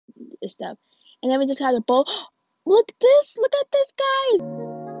and stuff. And then we just have a bowl. Look at this, guys.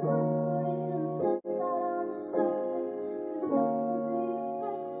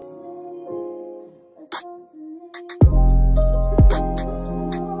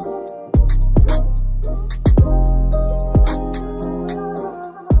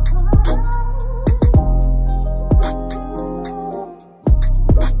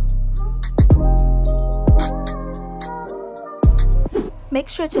 Make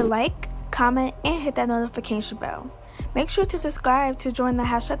sure to like, comment, and hit that notification bell. Make sure to subscribe to join the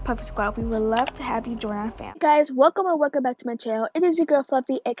 #Puffy Squad. We would love to have you join our family. Guys, welcome back to my channel. It is your girl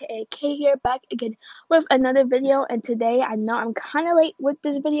Fluffy, aka K here, back again with another video. And today, I know I'm kind of late with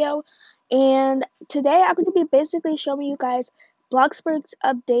this video. And today, I'm going to be basically showing you guys BLOXBURG'S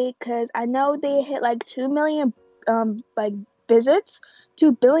update, because I know they hit like 2 million visits,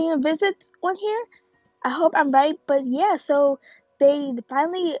 2 billion visits on here. I hope I'm right, but yeah, so they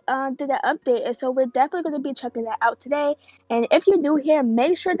finally did that update, and so we're definitely going to be checking that out today. And if you're new here,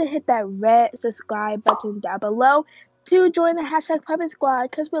 make sure to hit that red subscribe button down below to join the #Puppet Squad,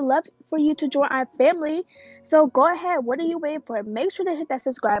 because we'd love for you to join our family. So go ahead, what are you waiting for? Make sure to hit that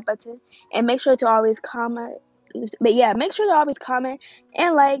subscribe button, and make sure to always comment. But yeah, make sure to always comment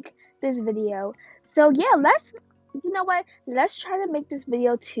and like this video. So yeah, you know what, let's try to make this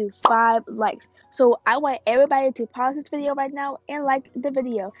video to 5 likes. So I want everybody to pause this video right now and like the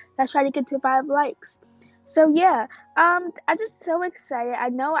video. Let's try to get to 5 likes. So yeah, I'm just so excited. I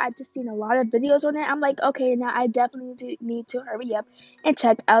know I just seen a lot of videos on it. I'm like, okay, now I definitely need to hurry up and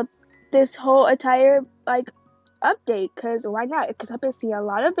check out this whole entire update, because why not? Because I've been seeing a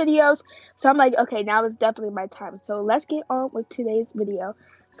lot of videos, so I'm like, okay, now is definitely my time. So let's get on with today's video.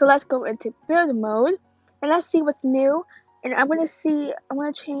 So let's go into build mode. And let's see what's new. And I'm gonna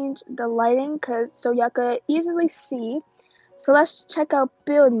change the lighting so y'all could easily see. So let's check out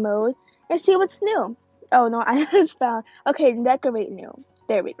build mode and see what's new. Oh no, I just found, okay, decorate new.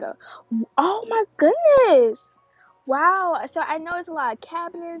 There we go. Oh my goodness. Wow. So I know it's a lot of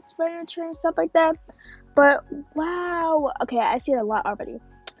cabinets, furniture, and stuff like that. But wow. Okay, I see it a lot already.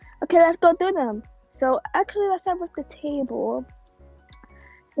 Okay, let's go through them. So actually, let's start with the table.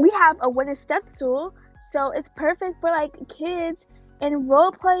 We have a wooden step stool. So it's perfect for like kids and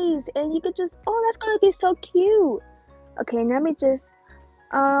role plays, and you could just, oh, that's gonna be so cute. Okay, let me just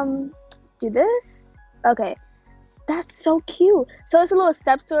do this. Okay, that's so cute. So it's a little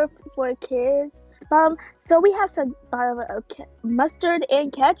step stool for kids. So we have some bottle of mustard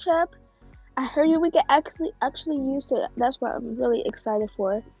and ketchup. I heard we can actually use it. That's what I'm really excited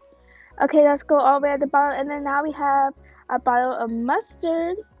for. Okay, let's go all the way at the bottom, and then now we have a bottle of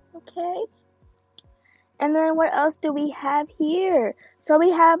mustard. Okay. And then what else do we have here? So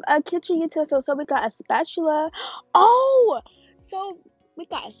we have a kitchen utensil. So we got a spatula. Oh, so we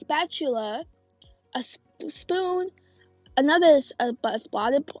got a spatula, a spoon, another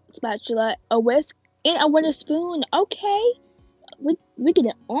spotted spatula, a whisk, and a wooden spoon. Okay, we get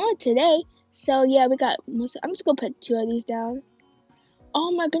it on today. So yeah, we got. I'm just gonna put 2 of these down.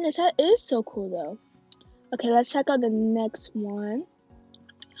 Oh my goodness, that is so cool though. Okay, let's check out the next one.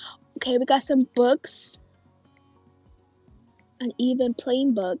 Okay, we got some books. Uneven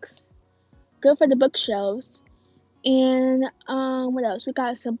plain books, good for the bookshelves. And what else? We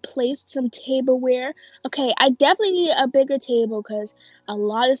got some plates, some tableware. Okay, I definitely need a bigger table because a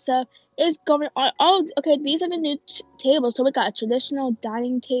lot of stuff is going on. Oh, okay, these are the new tables. So we got a traditional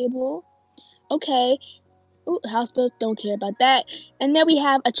dining table. Okay, ooh, house bills, don't care about that. And then we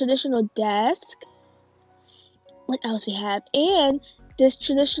have a traditional desk. What else we have? And this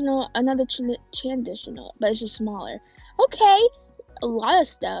another traditional, but it's just smaller. Okay, a lot of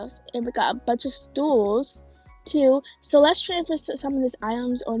stuff, and we got a bunch of stools too. So let's transfer some of these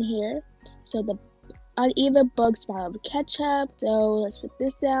items on here. So the uneven bugs bottle of ketchup. So let's put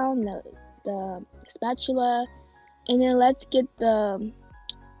this down, the spatula, and then let's get the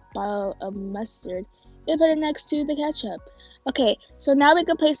bottle of mustard and put it next to the ketchup. Okay, so now we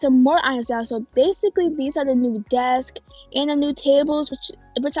can place some more items down. So basically, these are the new desk and the new tables,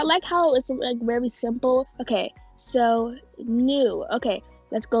 which I like how it's like very simple. Okay. So new. Okay,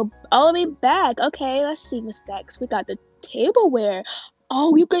 let's go all the way back. Okay, let's see what's next. We got the tableware.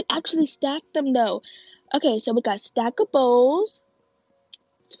 Oh, you could actually stack them though. Okay, so we got stack of bowls.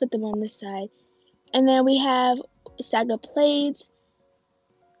 Let's put them on this side. And then we have a stack of plates.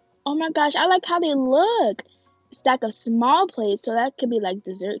 Oh my gosh, I like how they look. A stack of small plates, so that could be like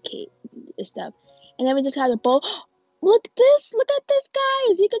dessert cake and stuff. And then we just have a bowl. Look at this,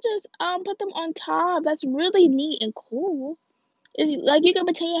 guys. You could just put them on top. That's really neat and cool. It's like you can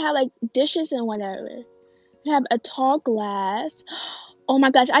pretend you have like dishes and whatever. We have a tall glass. Oh my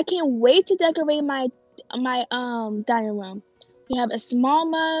gosh, I can't wait to decorate my dining room. We have a small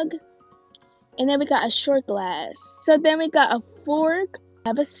mug, and then we got a short glass. So then we got a fork,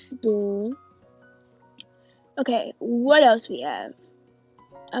 have a spoon. Okay, what else we have?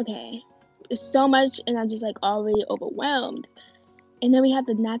 Okay, it's so much, and I'm just like already overwhelmed. And then we have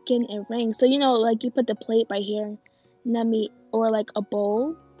the napkin and ring. So you know, like you put the plate right here, or like a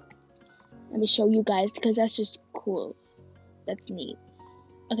bowl. Let me show you guys because that's just cool. That's neat.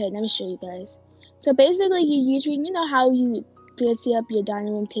 Okay, let me show you guys. So basically, you know how you fancy up your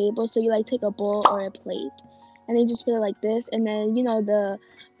dining room table. So you like take a bowl or a plate, and then just put it like this, and then you know the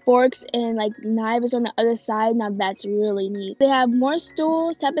forks and like knives on the other side. Now that's really neat. They have more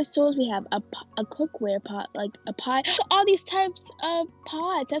stools, type of stools. We have a cookware pot, like a pot. Look at all these types of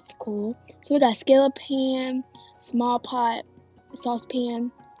pots. That's cool. So we got skillet pan, small pot,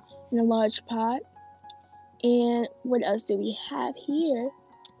 saucepan, and a large pot. And what else do we have here?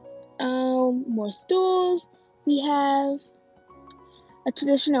 More stools. We have a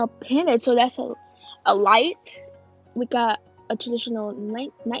traditional pendant, so that's a light. We got a traditional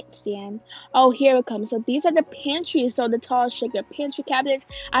nightstand. Oh, here it comes. So these are the pantries. So the tall shaker pantry cabinets.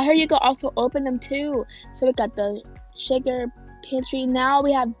 I heard you can also open them too. So we got the shaker pantry. Now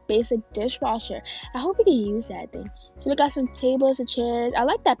we have basic dishwasher. I hope we can use that thing. So we got some tables and chairs. I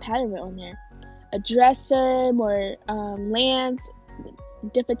like that pattern on there. A dresser, more lamps,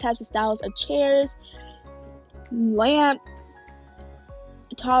 different types of styles of chairs, lamps,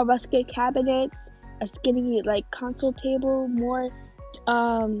 tall rustic cabinets, a skinny like console table, more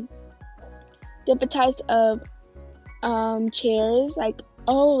different types of chairs, like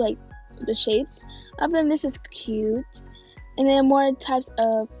the shapes of them. This is cute. And then more types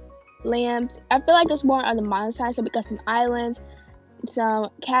of lamps. I feel like it's more on the modern side, so we got some islands, some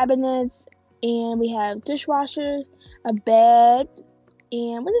cabinets, and we have dishwashers, a bed,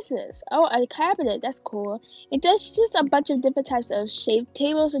 and what is this? Oh, a cabinet. That's cool. And there's just a bunch of different types of shaped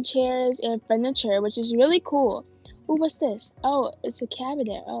tables and chairs and furniture, which is really cool. Ooh, what's this? Oh, it's a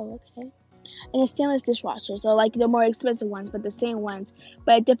cabinet. Oh, okay. And a stainless dishwasher. So like the more expensive ones, but the same ones,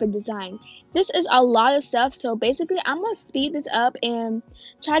 but a different design. This is a lot of stuff. So basically, I'm gonna speed this up and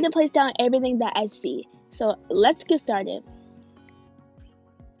try to place down everything that I see. So let's get started.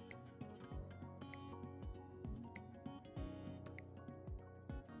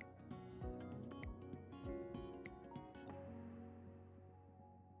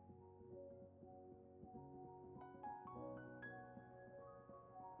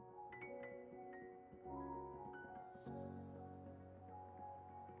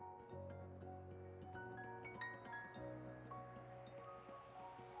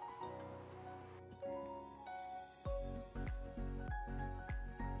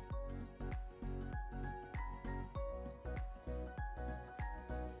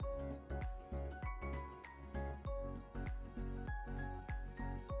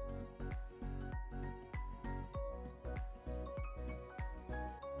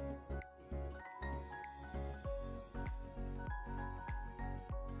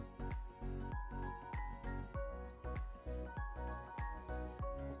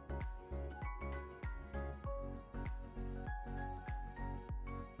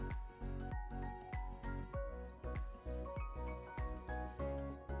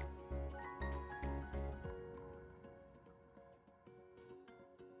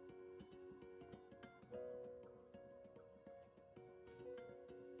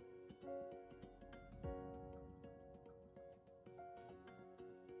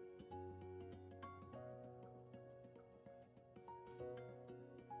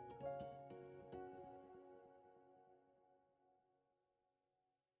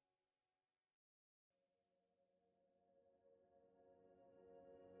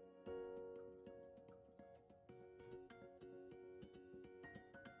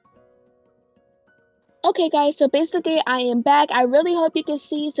 Okay guys, so basically I am back. I really hope you can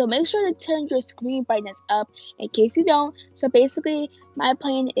see, so make sure to turn your screen brightness up in case you don't. So basically my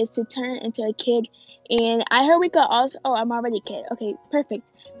plan is to turn into a kid, and I heard we could also, oh, I'm already a kid. Okay, perfect.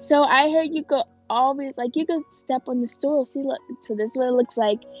 So I heard you could always, like, you could step on the stool. See, look, so this is what it looks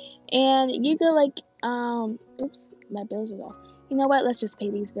like. And you could like, oops, my bills are off. You know what, let's just pay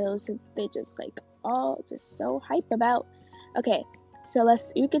these bills since they just like all just so hype about. Okay, so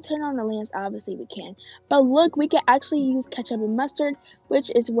we can turn on the lamps, obviously we can. But look, we can actually use ketchup and mustard, which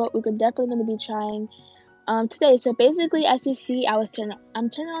is what we're definitely going to be trying today. So basically, as you see, I'm turning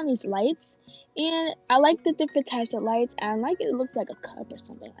on these lights, and I like the different types of lights. I like it looks like a cup or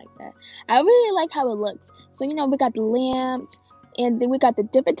something like that. I really like how it looks. So you know, we got the lamps, And then we got the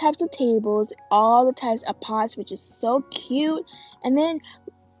different types of tables, all the types of pots, which is so cute. And then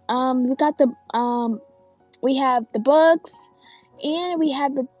we got we have the books, and we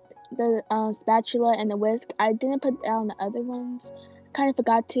have the spatula and the whisk. I didn't put down the other ones. I kind of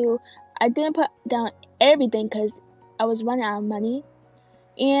forgot to. I didn't put down everything because I was running out of money.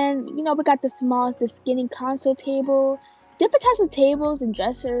 And we got the skinny console table, different types of tables and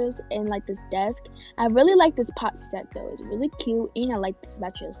dressers, and like this desk. I really like this pot set though. It's really cute, and I like the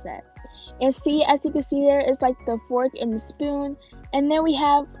spatula set. And see, as you can see there, it's like the fork and the spoon, and then we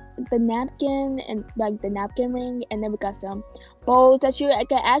have the napkin and like the napkin ring, and then we got some bowls that you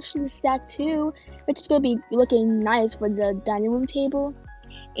can actually stack too, which is gonna be looking nice for the dining room table.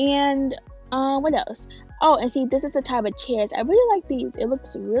 And what else? Oh, and see, this is the type of chairs. I really like these. It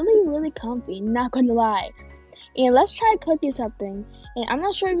looks really, really comfy, not gonna lie. And let's try cooking something. And I'm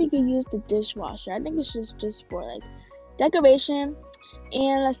not sure if you can use the dishwasher. I think it's just for like decoration.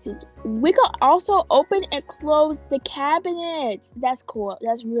 And let's see. We can also open and close the cabinets. That's cool.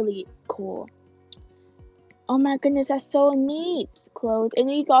 That's really cool. Oh my goodness, that's so neat. Close. And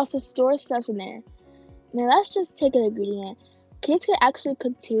then you can also store stuff in there. Now let's just take an ingredient. Kids can actually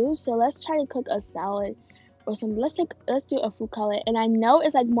cook too, so let's try to cook a salad or something. Let's do a food color. And I know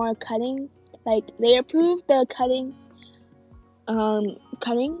it's like more cutting, like they approved the cutting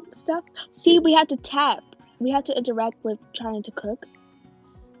stuff. See, we have to tap. We have to interact with trying to cook.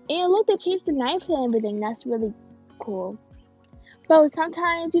 And look, they changed the knives and everything. That's really cool. But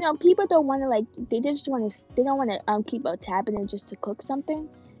sometimes, people don't want to they don't want to keep a tab and then just to cook something.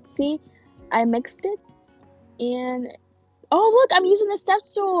 See, I mixed it, and oh look, I'm using a step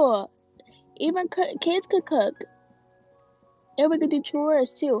stool. Even kids could cook. And we could do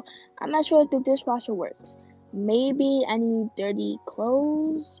chores too. I'm not sure if the dishwasher works. Maybe I need dirty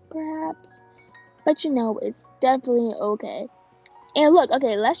clothes, perhaps. But it's definitely okay. And look,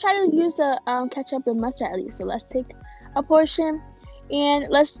 okay, let's try to use the ketchup and mustard at least. So let's take a portion and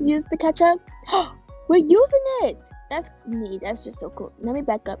let's use the ketchup. We're using it. That's neat. That's just so cool. Let me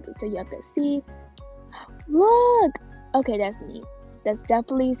back up so y'all can see. Look. Okay, that's neat. That's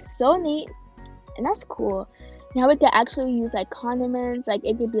definitely so neat. And that's cool. Now we can actually use like condiments. Like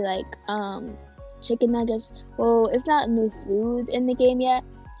it could be like chicken nuggets. Well, it's not new food in the game yet.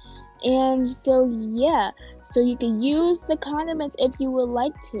 And so yeah, so you can use the condiments if you would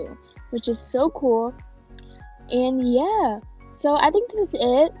like to, which is so cool. And yeah, so I think this is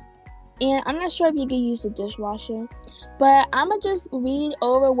it. And I'm not sure if you can use the dishwasher, but I'm gonna just read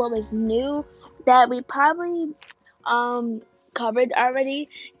over what was new that we probably covered already,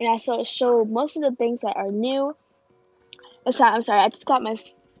 and I show most of the things that are new. I'm sorry, I just got my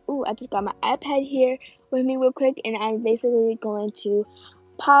iPad here with me real quick, and I'm basically going to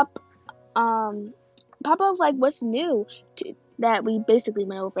pop up like what's new that we basically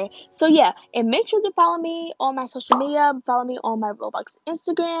went over. So yeah, and make sure to follow me on my social media, follow me on my Roblox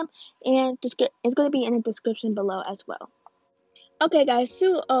Instagram, and it's going to be in the description below as well. Okay guys,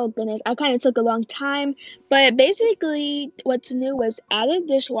 so oh goodness, I kind of took a long time, but basically what's new was added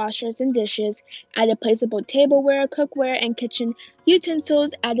dishwashers and dishes, added placeable tableware, cookware, and kitchen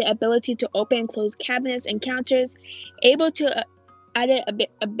utensils, added ability to open and close cabinets and counters, added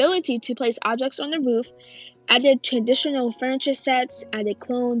ability to place objects on the roof, added traditional furniture sets, added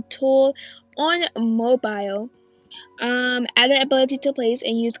clone tool on mobile, added ability to place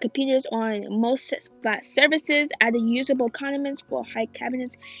and use computers on most flat surfaces, added usable condiments for high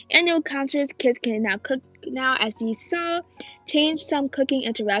cabinets and new counters. Kids can now cook now, as you saw, change some cooking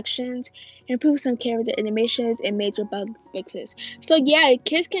interactions, improve some character animations, and major bug fixes. So yeah,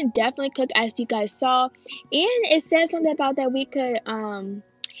 kids can definitely cook, as you guys saw. And it says something about that we could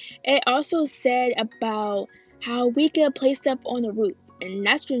it also said about how we could place stuff on the roof, and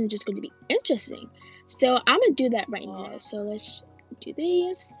that's just going to be interesting. So I'm gonna do that right now. So let's do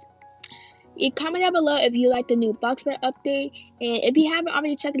this. You comment down below if you like the new BLOXBURG update, and if you haven't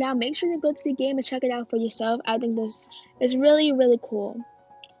already checked it out, make sure to go to the game and check it out for yourself. I think this is really, really cool.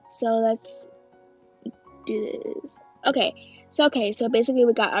 So let's do this. Okay, so basically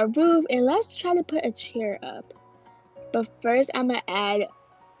we got our roof, and let's try to put a chair up. But first, I'm gonna add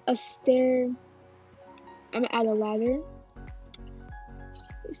a stair. I'm gonna add a ladder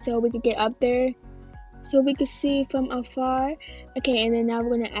so we can get up there, so we can see from afar. Okay, and then now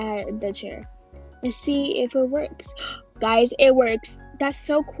we're gonna add the chair and see if it works. Guys, it works. That's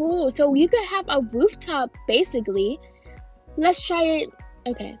so cool. So you could have a rooftop basically. Let's try it.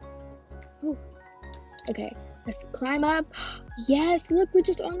 Okay. Ooh. Okay, let's climb up. Yes, look, we're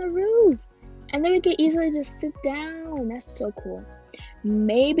just on the roof, and then we can easily just sit down. That's so cool.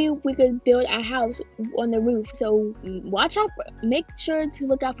 maybe we could build a house on the roof. So watch out make sure to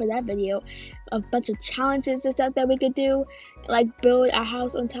look out for that video. A bunch of challenges and stuff that we could do, like build a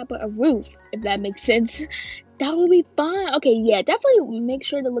house on top of a roof, if that makes sense. That would be fun. Okay, yeah, definitely make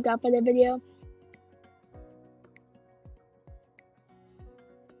sure to look out for that video.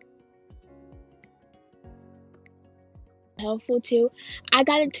 Helpful too. I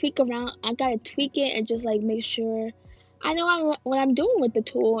gotta tweak it and just like make sure I know what I'm doing with the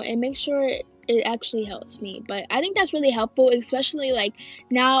tool and make sure it actually helps me. But I think that's really helpful, especially like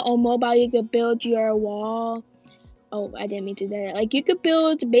now on mobile you could build your wall. Oh, I didn't mean to do that. Like you could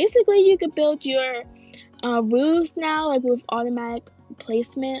build your roofs now, like with automatic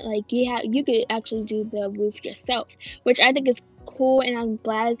placement. Like you could actually do the roof yourself, which I think is cool, and I'm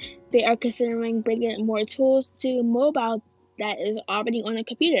glad they are considering bringing more tools to mobile that is already on a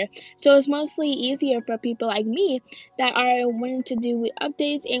computer. So it's mostly easier for people like me that are wanting to do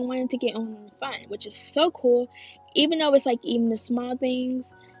updates and wanting to get on fun, which is so cool. Even though it's like even the small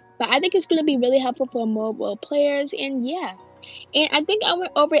things, but I think it's going to be really helpful for mobile players. And yeah, and I think I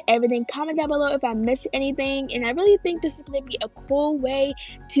went over everything. Comment down below if I missed anything. And I really think this is going to be a cool way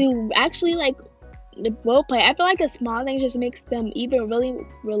to actually like the role play. I feel like the small things just makes them even really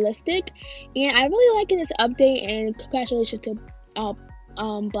realistic. And I really liking this update. And congratulations to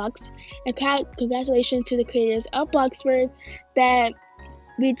Blocks. And congratulations to the creators of Bloxburg that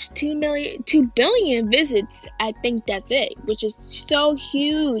reached 2 billion visits. I think that's it, which is so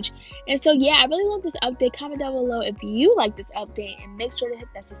huge. And so yeah, I really love this update. Comment down below if you like this update, and make sure to hit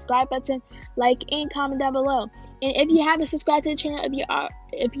that subscribe button, like, and comment down below. And if you haven't subscribed to the channel,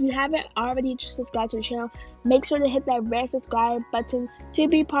 if you haven't already subscribed to the channel, make sure to hit that red subscribe button to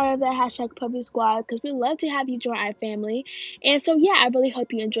be part of the hashtag Puppy Squad, because we love to have you join our family. And so yeah, I really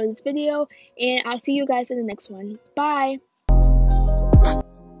hope you enjoyed this video, and I'll see you guys in the next one. Bye.